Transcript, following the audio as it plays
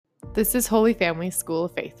This is Holy Family School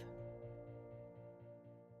of Faith.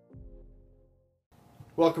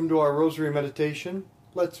 Welcome to our Rosary meditation.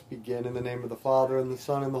 Let's begin in the name of the Father, and the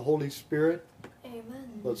Son, and the Holy Spirit.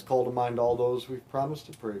 Amen. Let's call to mind all those we've promised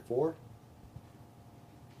to pray for.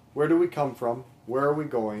 Where do we come from? Where are we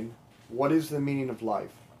going? What is the meaning of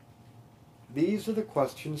life? These are the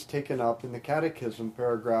questions taken up in the Catechism,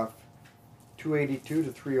 paragraph 282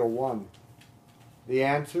 to 301. The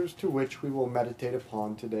answers to which we will meditate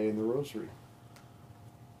upon today in the Rosary.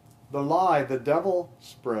 The lie the devil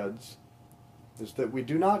spreads is that we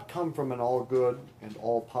do not come from an all-good and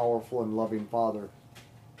all-powerful and loving Father.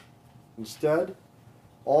 Instead,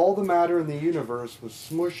 all the matter in the universe was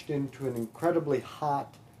smooshed into an incredibly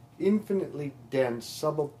hot, infinitely dense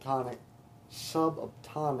subatomic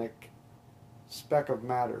speck of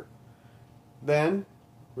matter. Then,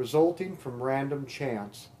 resulting from random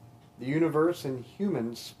chance, the universe and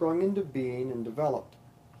humans sprung into being and developed.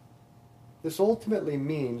 This ultimately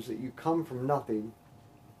means that you come from nothing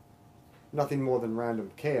more than random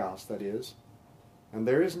chaos, that is, and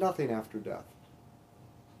there is nothing after death.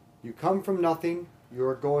 You come from nothing, you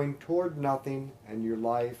are going toward nothing, and your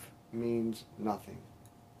life means nothing.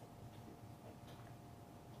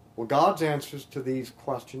 Well, God's answers to these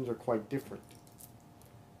questions are quite different.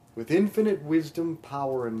 With infinite wisdom,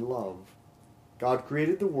 power, and love, God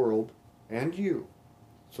created the world and you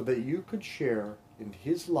so that you could share in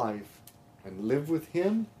His life and live with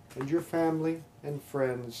Him and your family and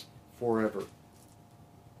friends forever.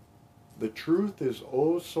 The truth is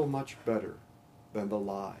oh so much better than the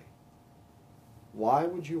lie. Why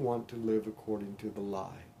would you want to live according to the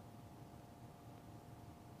lie?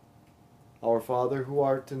 Our Father, who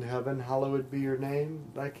art in heaven, hallowed be your name.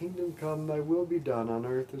 Thy kingdom come, thy will be done on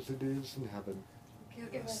earth as it is in heaven.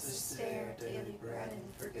 Give us this day our daily bread,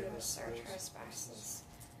 and forgive us our trespasses,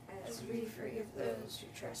 as we forgive those who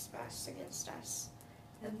trespass against us.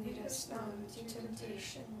 And lead us not into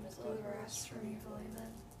temptation, but deliver us from evil. Amen.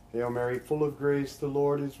 Hail Mary, full of grace, the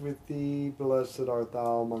Lord is with thee. Blessed art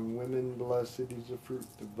thou among women, blessed is the fruit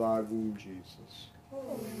of thy womb, Jesus.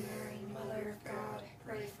 Holy Mary, Mother of God,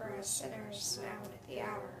 pray for us sinners, now and at the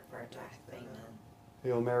hour of our death. Amen.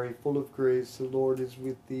 Hail Mary, full of grace, the Lord is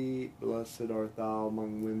with thee. Blessed art thou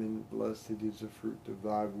among women, blessed is the fruit of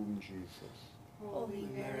thy womb, Jesus. Holy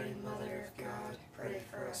Mary, Mother of God, pray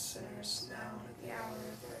for us sinners, now and at the hour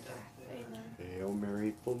of our death. Amen. Hail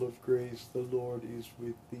Mary, full of grace, the Lord is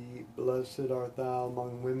with thee. Blessed art thou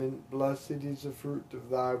among women, blessed is the fruit of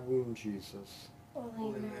thy womb, Jesus.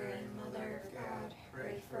 Holy Mary, Mother of God,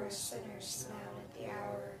 pray for us sinners, now and at the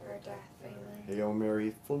hour of our death. Amen. Hail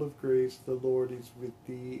Mary, full of grace, the Lord is with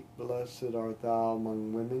thee. Blessed art thou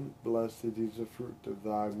among women, blessed is the fruit of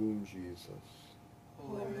thy womb, Jesus.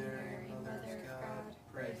 Holy Mary, Mother of God,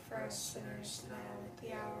 pray for us sinners, now and at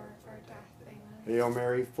the hour of our death. Amen. Hail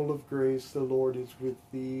Mary, full of grace, the Lord is with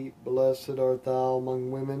thee. Blessed art thou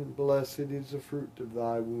among women, blessed is the fruit of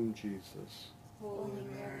thy womb, Jesus. Holy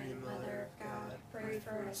Mary, Mother of God, pray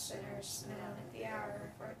for us sinners, now and at the hour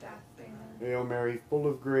of our death. Amen. Hail Mary, full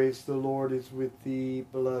of grace, the Lord is with thee.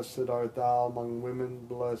 Blessed art thou among women,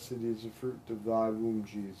 blessed is the fruit of thy womb,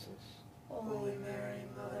 Jesus. Holy Mary,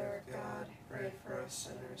 Mother of God, pray for us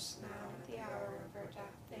sinners, now and at the hour of our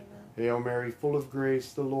death. Amen. Hail Mary, full of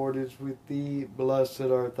grace, the Lord is with thee. Blessed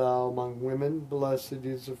art thou among women, blessed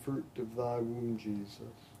is the fruit of thy womb, Jesus.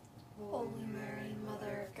 Holy Mary,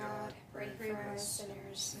 Mother of God, pray for us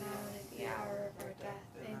sinners, now and at the hour of our death.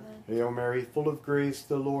 Amen. Hail Mary, full of grace,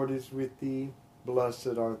 the Lord is with thee.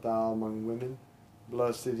 Blessed art thou among women,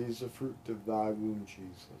 blessed is the fruit of thy womb,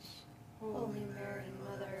 Jesus. Holy Mary,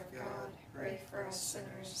 Mother of God, pray for us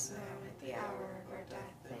sinners, now and at the hour of our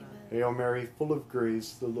death. Amen. Hail Mary, full of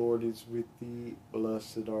grace, the Lord is with thee.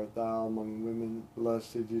 Blessed art thou among women,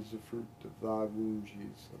 blessed is the fruit of thy womb,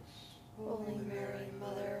 Jesus. Holy Mary,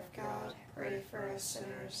 Mother of God, pray for us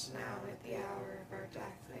sinners, now and at the hour of our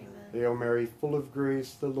death. Amen. Hail Mary, full of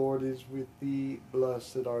grace, the Lord is with thee.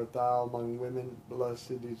 Blessed art thou among women,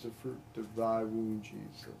 blessed is the fruit of thy womb,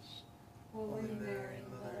 Jesus. Holy Mary,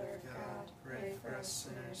 Mother of God, pray for us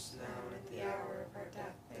sinners, now and at the hour of our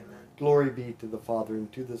death. Amen. Glory be to the Father,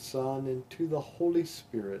 and to the Son, and to the Holy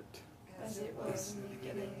Spirit. As it was in the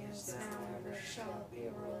beginning, is now, and ever shall be,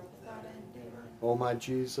 a world without end. Amen. O my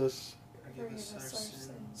Jesus, forgive us our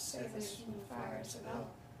sins, save us from the fires of hell.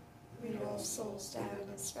 Lead all souls to heaven,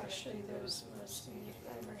 especially those who most in need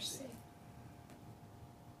of thy mercy.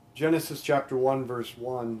 Genesis chapter 1, verse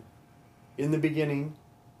 1. In the beginning,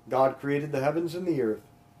 God created the heavens and the earth.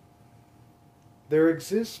 There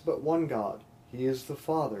exists but one God. He is the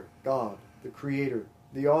Father, God, the Creator,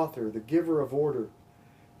 the Author, the Giver of order.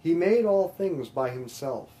 He made all things by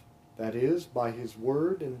Himself. that is, by his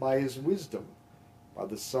word and by his wisdom, by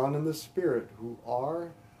the Son and the Spirit, who are,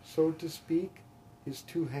 so to speak, his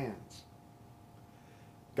two hands.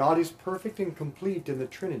 God is perfect and complete in the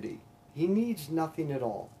Trinity. He needs nothing at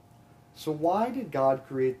all. So why did God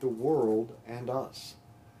create the world and us?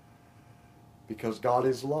 Because God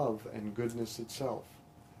is love and goodness itself.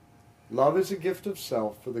 Love is a gift of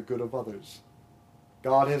self for the good of others.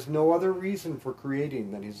 God has no other reason for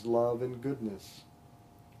creating than his love and goodness.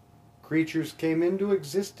 Creatures came into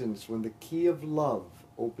existence when the key of love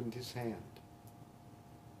opened his hand.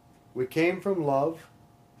 We came from love,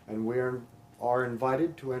 and we are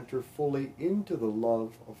invited to enter fully into the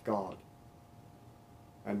love of God.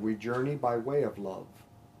 And we journey by way of love.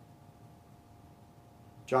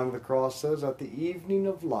 John of the Cross says, at the evening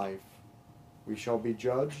of life, we shall be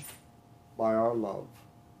judged by our love.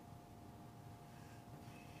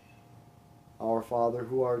 Our Father,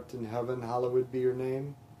 who art in heaven, hallowed be your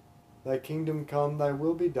name. Thy kingdom come, thy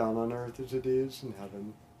will be done on earth as it is in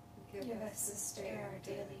heaven. Give us this day our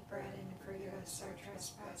daily bread, and forgive us our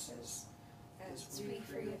trespasses, as we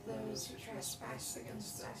forgive those who trespass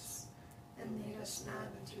against us. And lead us not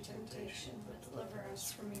into temptation, but deliver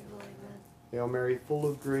us from evil. Amen. Hail Mary, full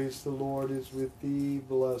of grace, the Lord is with thee.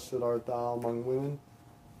 Blessed art thou among women.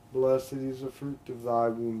 Blessed is the fruit of thy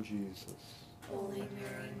womb, Jesus. Holy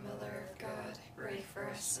Mary, Mother of God, pray for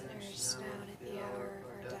us sinners, now and at the hour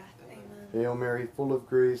of our death. Amen. Hail Mary, full of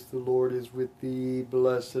grace, the Lord is with thee.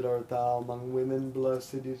 Blessed art thou among women.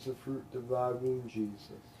 Blessed is the fruit of thy womb,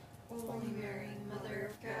 Jesus. Holy Mary,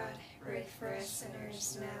 Mother of God, pray for us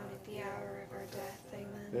sinners, now and at the hour of our death.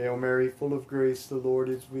 Amen. Hail Mary, full of grace, the Lord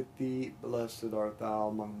is with thee. Blessed art thou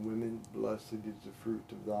among women. Blessed is the fruit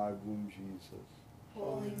of thy womb, Jesus.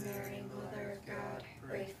 Holy Mary, Mother of God,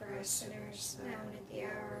 pray for us sinners, now and at the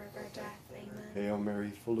hour of our death. Amen. Hail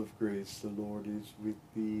Mary, full of grace, the Lord is with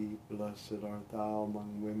thee. Blessed art thou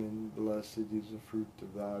among women. Blessed is the fruit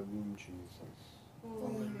of thy womb, Jesus.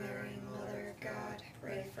 Holy Mary, Mother of God,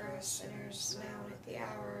 pray for us sinners, now and at the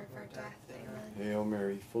hour of our death. Amen. Hail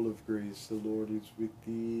Mary, full of grace, the Lord is with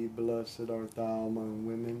thee. Blessed art thou among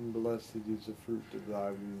women. Blessed is the fruit of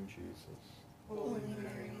thy womb, Jesus. Holy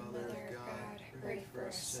Mary, Mother of God, pray for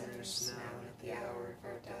us sinners, now and at the hour of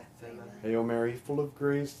our death. Amen. Hail Mary, full of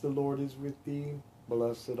grace, the Lord is with thee.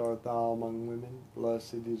 Blessed art thou among women.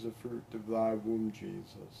 Blessed is the fruit of thy womb,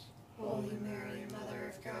 Jesus. Holy Mary, Mother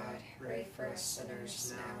of God, pray for us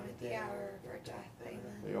sinners, now and at the hour of our death. Amen.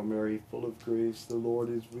 Hail Mary, full of grace, the Lord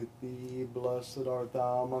is with thee. Blessed art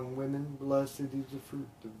thou among women. Blessed is the fruit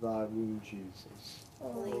of thy womb, Jesus.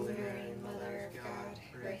 Holy Mary, Mother of God,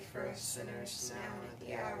 pray for us sinners, now and at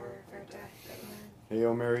the hour of our death. Amen.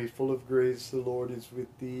 Hail Mary, full of grace, the Lord is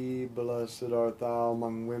with thee. Blessed art thou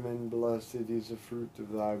among women. Blessed is the fruit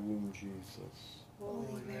of thy womb, Jesus.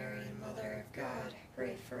 Holy Mary, Mother of God,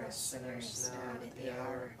 pray for us sinners, now and at the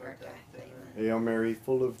hour of our death. Amen. Hail Mary,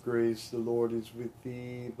 full of grace, the Lord is with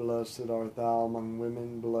thee. Blessed art thou among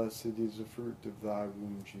women. Blessed is the fruit of thy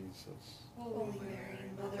womb, Jesus. Holy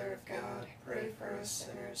Mary, Mother of God, pray for us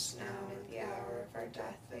sinners, now and at the hour of our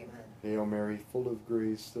death. Amen. Hail Mary, full of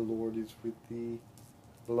grace, the Lord is with thee.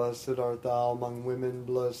 Blessed art thou among women.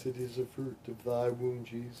 Blessed is the fruit of thy womb,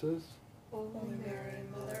 Jesus. Holy Mary,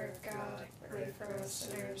 Mother of God, pray for us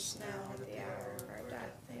sinners, now and at the hour of our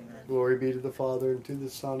death. Amen. Glory be to the Father, and to the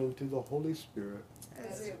Son, and to the Holy Spirit.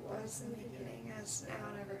 As it was in the beginning, as now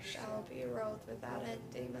and ever shall be, world without end.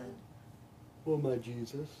 Amen. O my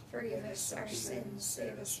Jesus, Forgive us our sins,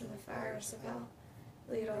 save us from the fires of hell.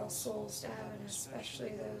 Lead all souls to heaven, especially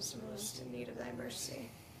those most in need of thy mercy.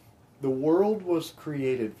 the world was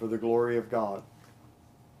created for the glory of God.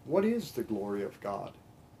 What is the glory of God?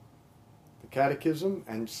 The Catechism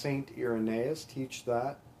and St Irenaeus teach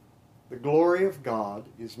that the glory of God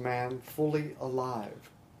is man fully alive.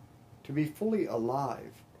 To be fully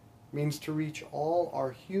alive means to reach all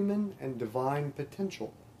our human and divine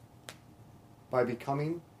potential by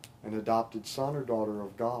becoming an adopted son or daughter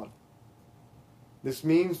of God. This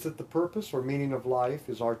means that the purpose or meaning of life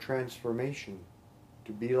is our transformation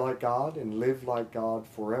to be like God and live like God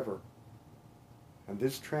forever. And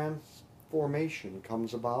this transformation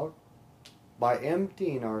comes about by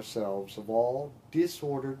emptying ourselves of all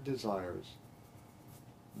disordered desires,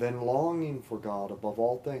 then longing for God above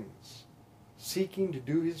all things, seeking to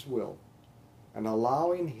do His will, and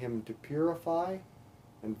allowing Him to purify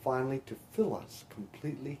and finally to fill us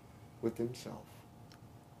completely with Himself.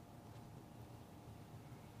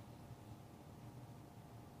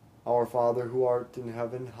 Our Father, who art in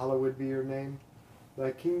heaven, hallowed be your name.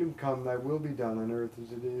 Thy kingdom come, thy will be done on earth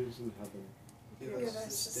as it is in heaven. Give us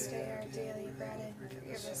this day our daily bread, and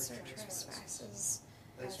forgive us our trespasses,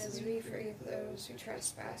 as we forgive those who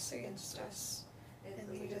trespass against us. And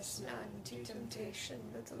lead us not into temptation,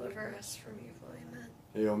 but deliver us from evil. Amen.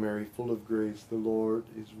 Hail Mary, full of grace, the Lord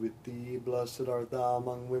is with thee. Blessed art thou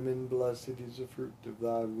among women, blessed is the fruit of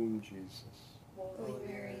thy womb, Jesus. Holy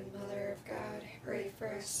Mary, Mother of God, pray for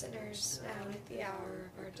us sinners, now and at the hour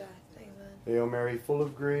of our death. Amen. Hail Mary, full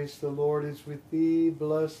of grace, the Lord is with thee.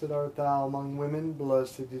 Blessed art thou among women,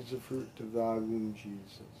 blessed is the fruit of thy womb,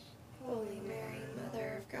 Jesus. Holy Mary,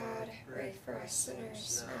 Mother of God, pray for us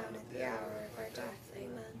sinners, now and at the hour of our death.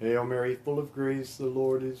 Amen. Hail Mary, full of grace, the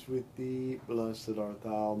Lord is with thee. Blessed art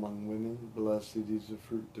thou among women, blessed is the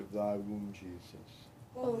fruit of thy womb, Jesus.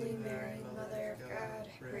 Holy Mary, Mother of God,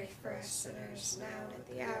 pray for us sinners, now and at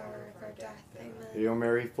the hour of our death. Amen. Hail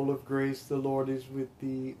Mary, full of grace, the Lord is with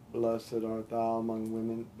thee. Blessed art thou among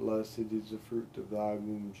women, blessed is the fruit of thy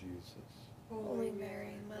womb, Jesus. Holy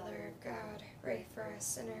Mary, Mother of God, pray for us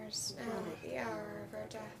sinners, now and at the hour of our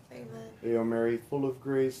death. Amen. Hail Mary, full of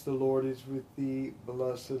grace, the Lord is with thee.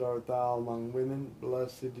 Blessed art thou among women,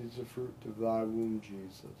 blessed is the fruit of thy womb,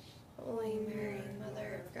 Jesus. Holy Mary,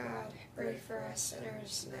 Mother of God, pray for us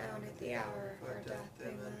sinners, now and at the hour of our death.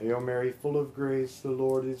 Amen. Hail Mary, full of grace, the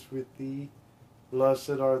Lord is with thee.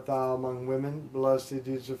 Blessed art thou among women, blessed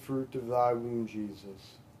is the fruit of thy womb,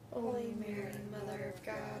 Jesus. Holy Mary, Mother of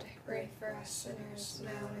God, pray for us sinners,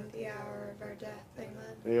 now and at the hour of our death.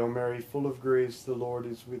 Amen. Hail Mary, full of grace, the Lord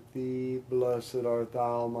is with thee. Blessed art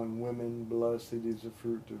thou among women, blessed is the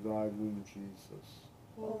fruit of thy womb, Jesus.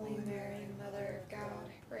 Holy Mary, Mother of God,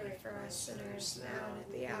 pray for us sinners, now and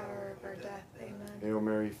at the hour of our death. Amen. Hail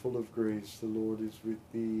Mary, full of grace, the Lord is with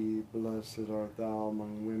thee. Blessed art thou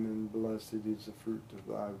among women, blessed is the fruit of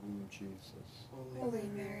thy womb, Jesus. Holy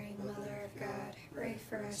Mary, Mother of God, pray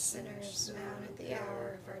for us sinners, now and at the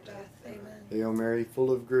hour of our death. Amen. Hail Mary,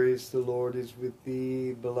 full of grace, the Lord is with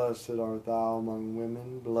thee. Blessed art thou among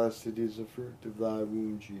women, blessed is the fruit of thy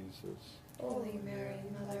womb, Jesus. Holy Mary,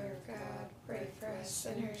 Mother of God, pray for us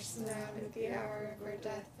sinners, now and at the hour of our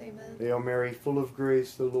death. Amen. Hail Mary, full of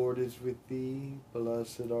grace, the Lord is with thee.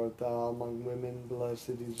 Blessed art thou among women,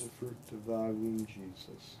 blessed is the fruit of thy womb,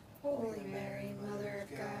 Jesus. Holy Mary, Mother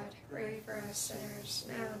of God, pray for us sinners,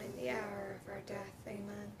 now and at the hour of our death.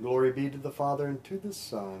 Amen. Glory be to the Father, and to the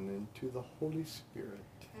Son, and to the Holy Spirit.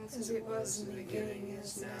 As it was in the beginning,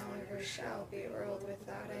 is now, and ever shall be, world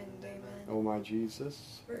without end. Amen. O my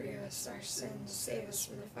Jesus, Forgive us our sins, save us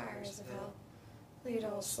from the fires of hell. Lead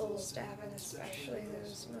all souls to heaven, especially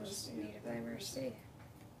those most in need of thy mercy.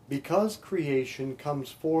 because creation comes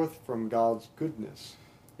forth from God's goodness,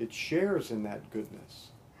 it shares in that goodness.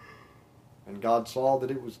 And God saw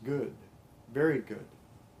that it was good, very good.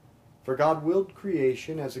 For God willed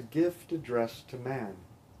creation as a gift addressed to man,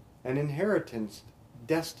 an inheritance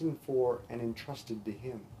destined for and entrusted to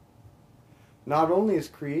him. Not only is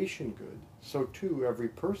creation good, so too every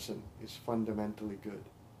person is fundamentally good.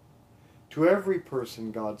 To every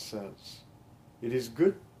person, God says, "It is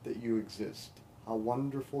good that you exist. How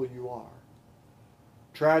wonderful you are."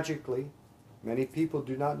 Tragically, many people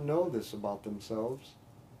do not know this about themselves.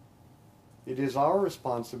 It is our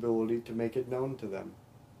responsibility to make it known to them,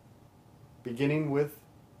 beginning with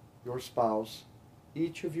your spouse,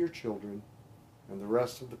 each of your children, and the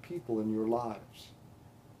rest of the people in your lives.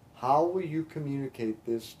 How will you communicate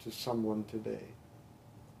this to someone today?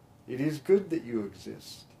 It is good that you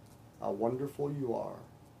exist. How wonderful you are.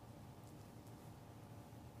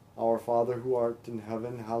 Our Father who art in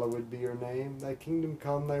heaven, hallowed be your name. Thy kingdom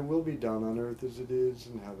come, thy will be done on earth as it is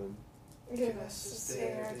in heaven. Give us this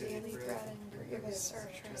day our daily bread, and forgive us our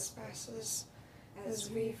trespasses, as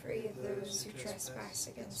we forgive those who trespass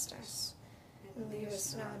against us. And lead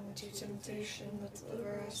us not into temptation, but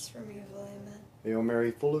deliver us from evil. Amen. Hail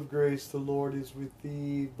Mary, full of grace, the Lord is with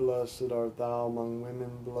thee. Blessed art thou among women,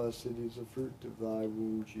 blessed is the fruit of thy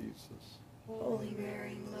womb, Jesus. Holy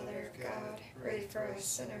Mary, Mother of God, pray for us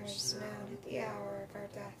sinners, now and at the hour of our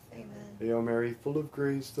death. Amen. Hail Mary, full of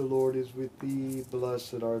grace, the Lord is with thee.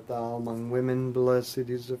 Blessed art thou among women, blessed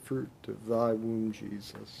is the fruit of thy womb,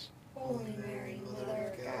 Jesus. Holy Mary,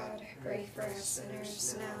 Mother of God, pray for us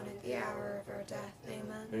sinners, now and at the hour of our death.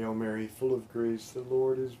 Amen. Hail Mary, full of grace, the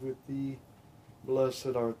Lord is with thee.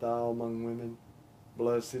 Blessed art thou among women,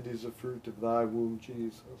 blessed is the fruit of thy womb,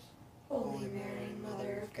 Jesus. Holy Mary,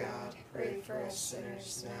 Mother of God, pray for us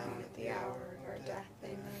sinners, now and at the hour of our death.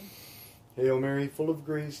 Amen. Hail Mary, full of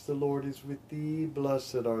grace, the Lord is with thee.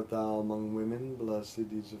 Blessed art thou among women, blessed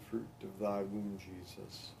is the fruit of thy womb,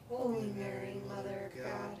 Jesus. Holy Mary, Mother of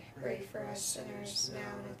God, pray for us sinners,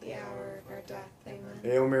 now and at the hour of our death. Amen.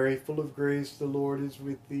 Hail Mary, full of grace, the Lord is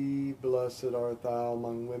with thee. Blessed art thou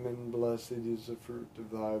among women, blessed is the fruit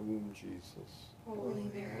of thy womb, Jesus.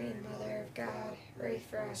 Holy Mary, Mother of God, pray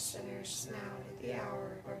for us sinners now and at the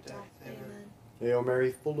hour of our death. Amen. Hail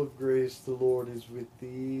Mary, full of grace, the Lord is with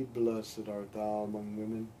thee. Blessed art thou among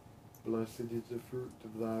women. Blessed is the fruit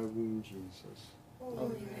of thy womb, Jesus.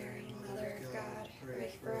 Holy Mary, Mother of God,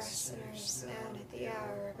 pray for us sinners now and at the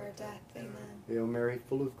hour of our death. Amen. Hail Mary,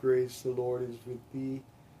 full of grace, the Lord is with thee.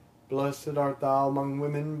 Blessed art thou among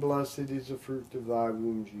women. Blessed is the fruit of thy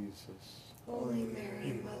womb, Jesus. Holy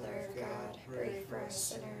Mary, Mother of God, pray for us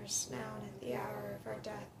sinners now and at the hour of our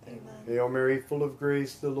death. Amen. Hail Mary, full of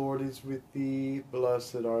grace, the Lord is with thee.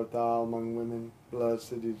 Blessed art thou among women.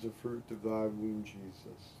 Blessed is the fruit of thy womb,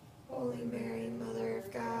 Jesus. Holy Mary, Mother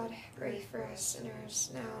of God, pray for us sinners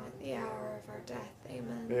now and at the hour of our death.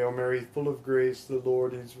 Amen. Hail Mary, full of grace, the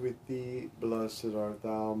Lord is with thee. Blessed art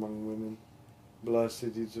thou among women.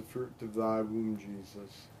 Blessed is the fruit of thy womb,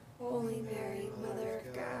 Jesus. Holy Mary, Mother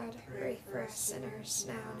of God, pray for us sinners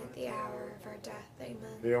now and at the hour of our death. Amen.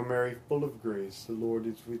 Hail Mary, full of grace, the Lord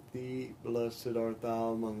is with thee. Blessed art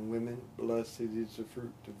thou among women. Blessed is the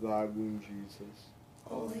fruit of thy womb, Jesus.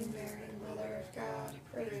 Holy Mary, Mother of God,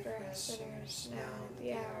 pray for us sinners now and at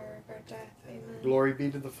the hour of our death. Amen. Glory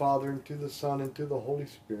be to the Father, and to the Son, and to the Holy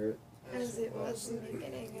Spirit. As it was in the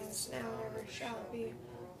beginning, as now and ever shall be,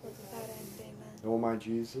 world without end. Amen. O my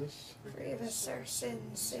Jesus, Forgive us our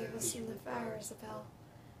sins, save us from the fires of hell.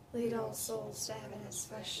 Lead all souls to heaven,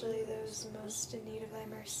 especially those most in need of thy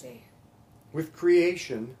mercy. with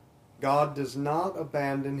creation, God does not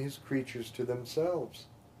abandon his creatures to themselves.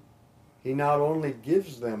 He not only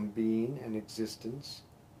gives them being and existence,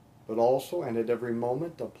 but also and at every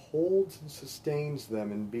moment upholds and sustains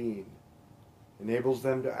them in being, enables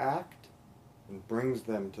them to act, and brings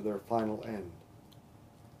them to their final end.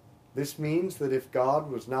 This means that if God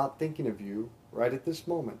was not thinking of you right at this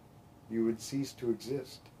moment, you would cease to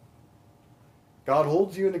exist. God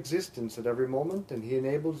holds you in existence at every moment, and he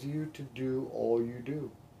enables you to do all you do.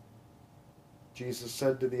 Jesus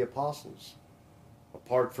said to the apostles,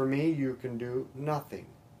 "Apart from me, you can do nothing."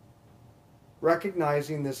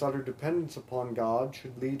 Recognizing this utter dependence upon God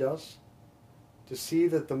should lead us to see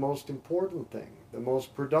that the most important thing, the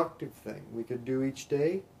most productive thing we could do each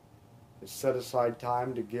day is set aside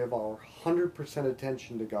time to give our 100%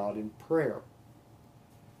 attention to God in prayer.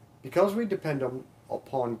 Because we depend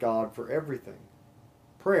upon God for everything,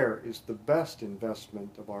 prayer is the best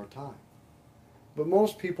investment of our time. But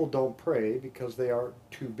most people don't pray because they are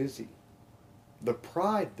too busy. The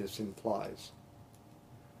pride this implies.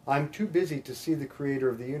 I'm too busy to see the Creator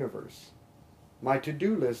of the universe. My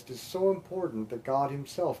to-do list is so important that God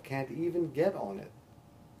himself can't even get on it.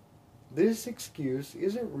 This excuse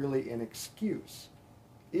isn't really an excuse.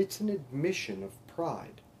 It's an admission of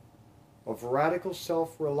pride, of radical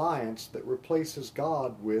self-reliance that replaces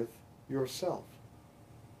God with yourself.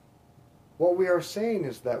 What we are saying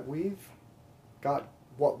is that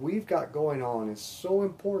what we've got going on is so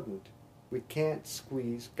important we can't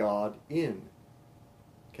squeeze God in.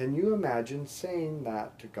 Can you imagine saying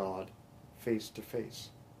that to God face to face?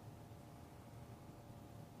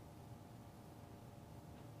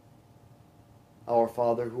 Our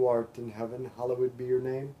Father who art in heaven, hallowed be your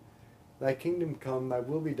name. Thy kingdom come, thy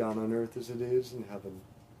will be done on earth as it is in heaven.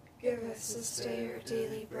 Give us this day our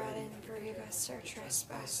daily bread, and forgive us our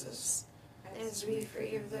trespasses, as we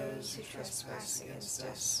forgive those who trespass against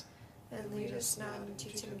us. And lead us not into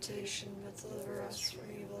temptation, but deliver us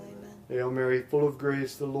from evil. Amen. Hail Mary, full of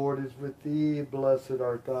grace, the Lord is with thee. Blessed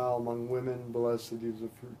art thou among women. Blessed is the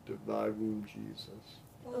fruit of thy womb, Jesus.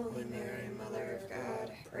 Holy Mary, Mother of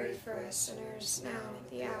God, pray for us sinners, now and at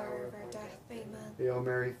the hour of our death. Amen. Hail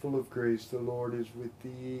Mary, full of grace, the Lord is with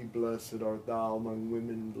thee. Blessed art thou among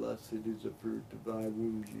women. Blessed is the fruit of thy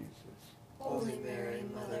womb, Jesus. Holy Mary,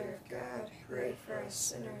 Mother of God, pray for us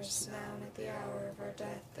sinners, now and at the hour of our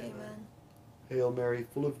death. Amen. Hail Mary,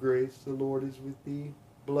 full of grace, the Lord is with thee.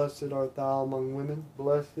 Blessed art thou among women.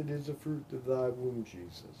 Blessed is the fruit of thy womb,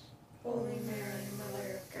 Jesus. Holy Mary,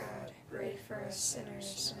 Mother of God, pray for us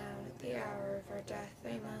sinners, now and at the hour of our death.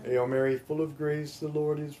 Amen. Hail Mary, full of grace, the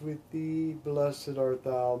Lord is with thee. Blessed art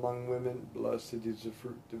thou among women. Blessed is the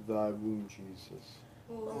fruit of thy womb, Jesus.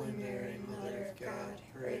 Holy Mary, Mother of God,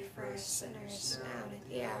 pray for us sinners, now and at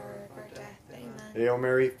the hour of our death. Amen. Hail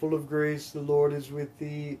Mary, full of grace, the Lord is with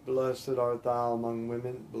thee. Blessed art thou among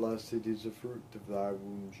women. Blessed is the fruit of thy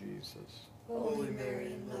womb, Jesus. Holy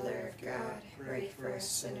Mary, Mother of God, pray for us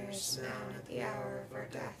sinners, now and at the hour of our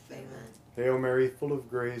death. Amen. Hail Mary, full of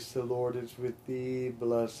grace, the Lord is with thee.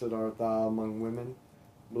 Blessed art thou among women.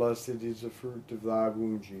 Blessed is the fruit of thy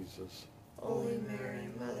womb, Jesus. Holy Mary,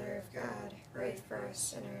 Mother of God, pray for us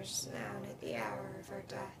sinners, now and at the hour of our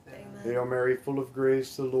death. Amen. Hail Mary, full of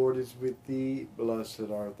grace, the Lord is with thee. Blessed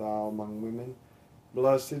art thou among women.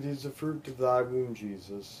 Blessed is the fruit of thy womb,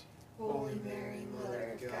 Jesus. Holy Mary,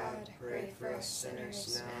 Mother of God, pray for us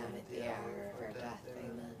sinners, now and at the hour of our death.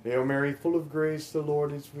 Amen. Hail Mary, full of grace, the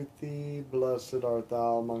Lord is with thee. Blessed art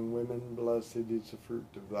thou among women. Blessed is the fruit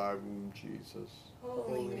of thy womb, Jesus.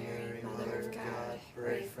 Holy Mary, Mother of God,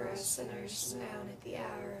 pray for us sinners, now and at the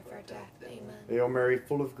hour of our death. Amen. Hail Mary,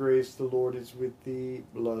 full of grace, the Lord is with thee.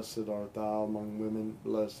 Blessed art thou among women.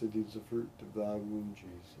 Blessed is the fruit of thy womb,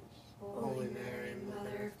 Jesus. Holy Mary,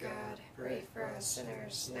 Mother of God, pray for us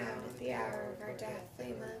sinners, now and at the hour of our death.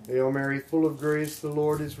 Amen. Hail Mary, full of grace, the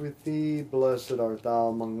Lord is with thee. Blessed art thou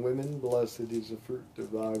among women. Blessed is the fruit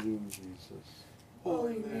of thy womb, Jesus.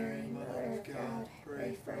 Holy Mary, Mother of God,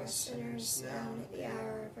 pray for us sinners, now and at the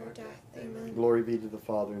hour of our death. Amen. Glory be to the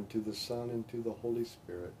Father, and to the Son, and to the Holy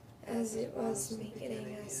Spirit. As it was in the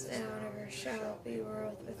beginning, as now and ever shall be,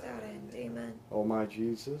 world without end. Amen. O my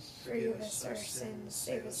Jesus, Forgive us our sins,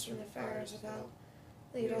 save us from the fires of hell.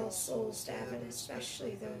 Lead all souls to heaven,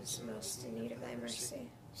 especially those most in need of thy mercy.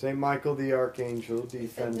 Saint Michael the Archangel,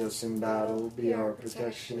 defend us in battle, be our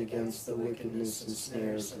protection against the wickedness and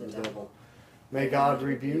snares of the devil. May God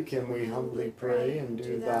rebuke him, we humbly pray, and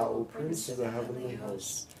do thou, O Prince of the heavenly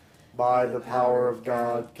host, by the power of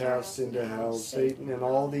God, cast into hell Satan and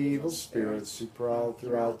all the evil spirits who prowl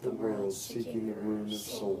throughout the world, seeking the ruin of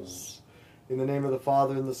souls. In the name of the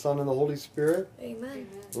Father, and the Son, and the Holy Spirit, Amen.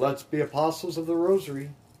 let's be apostles of the Rosary.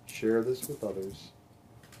 Share this with others.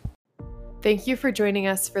 Thank you for joining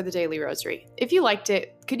us for the Daily Rosary. If you liked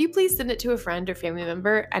it, could you please send it to a friend or family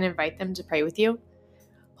member and invite them to pray with you?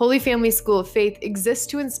 Holy Family School of Faith exists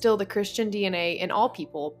to instill the Christian DNA in all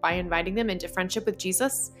people by inviting them into friendship with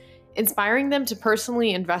Jesus, inspiring them to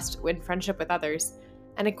personally invest in friendship with others,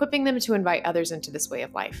 and equipping them to invite others into this way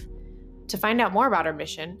of life. To find out more about our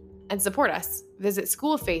mission and support us, visit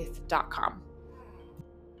schooloffaith.com.